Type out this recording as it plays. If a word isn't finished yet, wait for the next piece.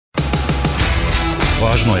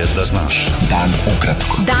Važno je da znaš. Dan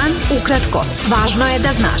ukratko. Dan ukratko. Važno je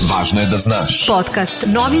da znaš. Važno je da znaš. Podcast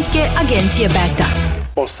novinske agencije Beta.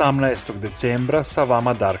 18. decembra sa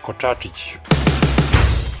vama Darko Čačić.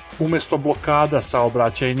 Umesto blokada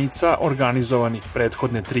saobraćajnica organizovanih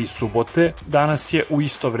prethodne 3 subote, danas je u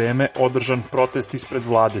isto vreme održan protest ispred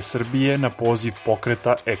vlade Srbije na poziv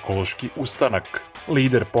pokreta Ekološki ustanak.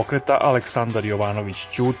 Lider pokreta Aleksandar Jovanović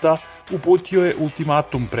Ćuta uputio je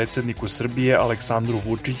ultimatum predsedniku Srbije Aleksandru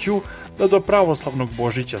Vučiću da do pravoslavnog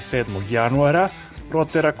Božića 7. januara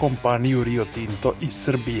protera kompaniju Rio Tinto iz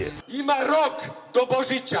Srbije. Ima rok do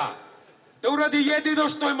Božića da uradi jedino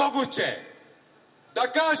što je moguće. Da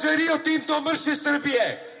kaže Rio Tinto mrši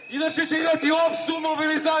Srbije, inače će imati opštu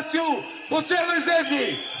mobilizaciju po celoj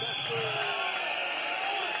zemlji.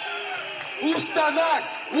 Ustanak!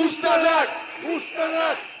 Ustanak!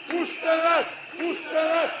 Ustanak! Ustanak!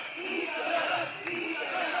 Ustanak!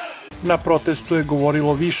 Na protestu je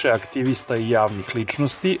govorilo više aktivista i javnih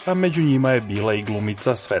ličnosti, a među njima je bila i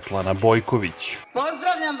glumica Svetlana Bojković.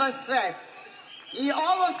 Pozdravljam vas sve. I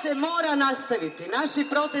ovo se mora nastaviti. Naši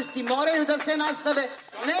protesti moraju da se nastave.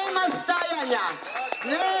 Nema stajanja.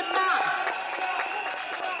 Nema.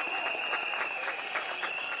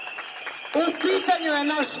 U pitanju je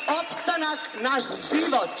naš opstanak, naš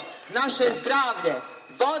život, naše zdravlje,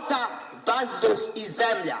 voda, vazduh i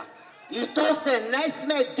zemlja. I to se ne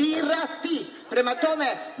sme dirati. Prema tome,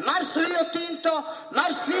 marš Rio Tinto,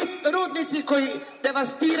 marš svi rudnici koji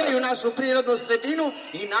devastiraju našu prirodnu sredinu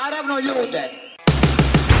i naravno ljude.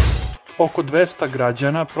 Oko 200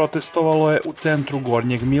 građana protestovalo je u centru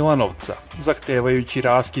Gornjeg Milanovca, zahtevajući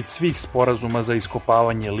raskid svih sporazuma za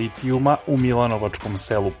iskopavanje litijuma u milanovačkom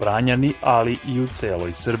selu Pranjani, ali i u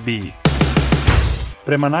celoj Srbiji.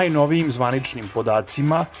 Prema najnovijim zvaničnim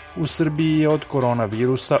podacima, u Srbiji je od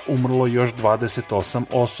koronavirusa umrlo još 28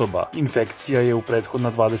 osoba. Infekcija je u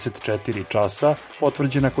prethodna 24 časa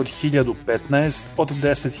potvrđena kod 1015 od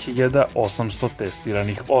 10.800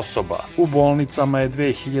 testiranih osoba. U bolnicama je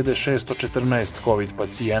 2614 COVID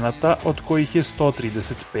pacijenata, od kojih je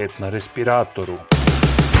 135 na respiratoru.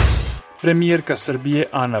 Premijerka Srbije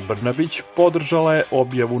Ana Brnabić podržala je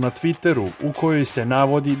objavu na Twitteru u kojoj se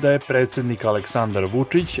navodi da je predsednik Aleksandar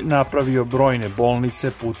Vučić napravio brojne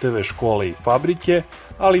bolnice, puteve, škole i fabrike,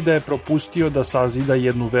 ali da je propustio da sazida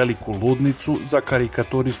jednu veliku ludnicu za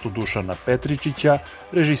karikaturistu Dušana Petričića,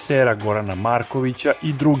 režisera Gorana Markovića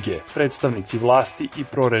i druge. Predstavnici vlasti i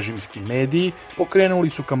prorežimski mediji pokrenuli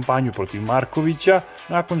su kampanju protiv Markovića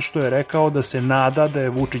nakon što je rekao da se nada da je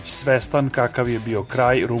Vučić svestan kakav je bio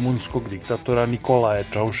kraj rumunskog diktatora Nikolaja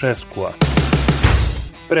Čaušeskua.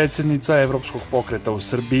 Predsednica Evropskog pokreta u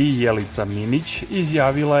Srbiji Jelica Minić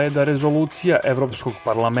izjavila je da rezolucija Evropskog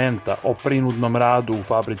parlamenta o prinudnom radu u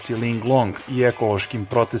fabrici Linglong i ekološkim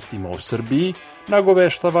protestima u Srbiji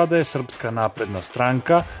nagoveštava da je Srpska napredna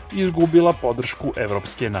stranka izgubila podršku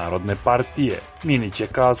Evropske narodne partije. Minić je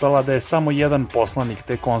kazala da je samo jedan poslanik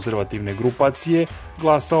te konzervativne grupacije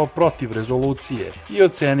glasao protiv rezolucije i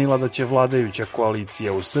ocenila da će vladajuća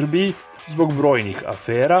koalicija u Srbiji zbog brojnih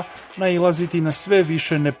afera nailaziti na sve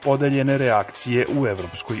više nepodeljene reakcije u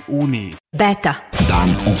Evropskoj uniji. Beta.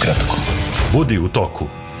 Dan ukratko. Budi u toku.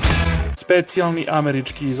 Specijalni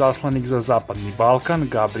američki izaslanik za Zapadni Balkan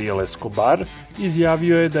Gabriel Escobar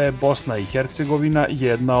izjavio je da je Bosna i Hercegovina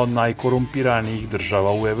jedna od najkorumpiranijih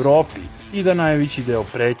država u Evropi i da najveći deo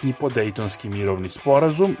pretnji po Dejtonski mirovni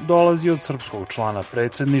sporazum dolazi od srpskog člana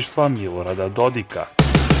predsedništva Milorada Dodika.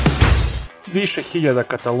 Više hiljada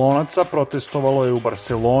Katalonaca protestovalo je u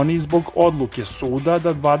Barseloni zbog odluke suda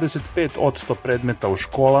da 25% predmeta u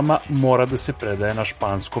školama mora da se predaje na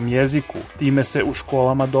španskom jeziku. Time se u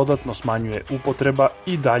školama dodatno smanjuje upotreba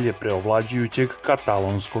i dalje preovlađujućeg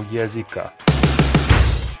katalonskog jezika.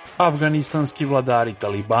 Afganistanski vladari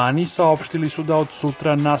Talibani saopštili su da od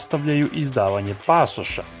sutra nastavljaju izdavanje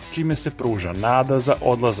pasoša, čime se pruža nada za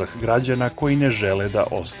odlazak građana koji ne žele da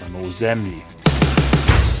ostanu u zemlji.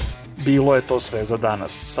 Bilo je to sve za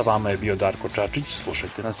danas. Sa vama je bio Darko Čačić.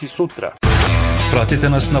 Slušajte nas i sutra. Pratite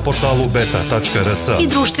nas na portalu beta.rs I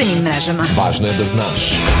društvenim mrežama. Važno je da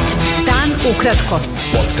znaš. Dan ukratko.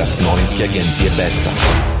 Podcast novinske agencije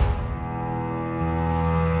Beta.